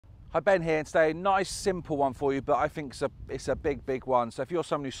Hi, Ben here, and today nice simple one for you, but I think it's a big one. So if you're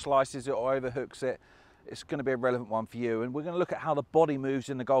someone who slices it or overhooks it, it's going to be a relevant one for you. And we're going to look at how the body moves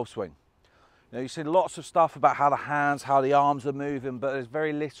in the golf swing. You know, you see lots of stuff about how the hands, how the arms are moving, but there's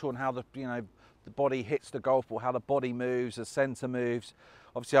very little on how the body hits the golf ball, how the body moves, the centre moves.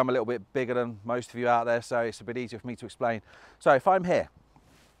 Obviously, I'm a little bit bigger than most of you out there, so it's a bit easier for me to explain. So if I'm here,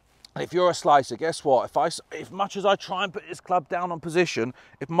 if you're a slicer, guess what? If much as I try and put this club down on position,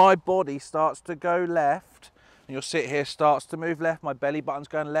 if my body starts to go left, and you'll sit here, starts to move left, my belly button's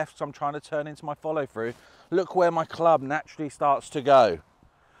going left, so I'm trying to turn into my follow through, look where my club naturally starts to go.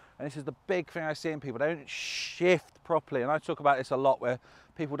 And this is the big thing I see in people. They don't shift properly. And I talk about this a lot, where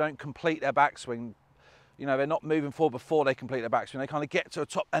people don't complete their backswing. You know, they're not moving forward before they complete their backswing. They kind of get to the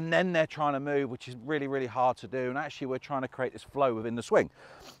top and then they're trying to move, which is really hard to do. And actually we're trying to create this flow within the swing.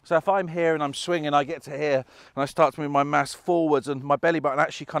 So if I'm here and I'm swinging, I get to here and I start to move my mass forwards and my belly button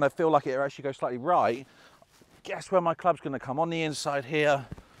actually kind of feel like it actually goes slightly right, guess where my club's going to come? On the inside here,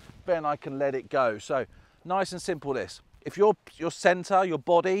 then I can let it go. So nice and simple this. If your center, your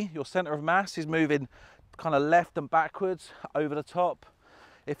body, your center of mass is moving kind of left and backwards over the top,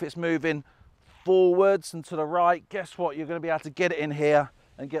 if it's moving forwards and to the right, guess what? You're going to be able to get it in here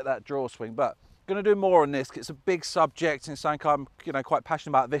and get that draw swing. But I'm going to do more on this because it's a big subject and something I'm quite passionate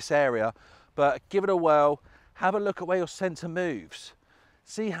about this area. But give it a whirl, have a look at where your center moves,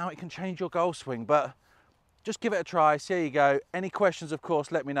 see how it can change your golf swing. But just give it a try, see how you go. Any questions, of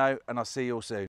course, let me know, and I'll see you all soon.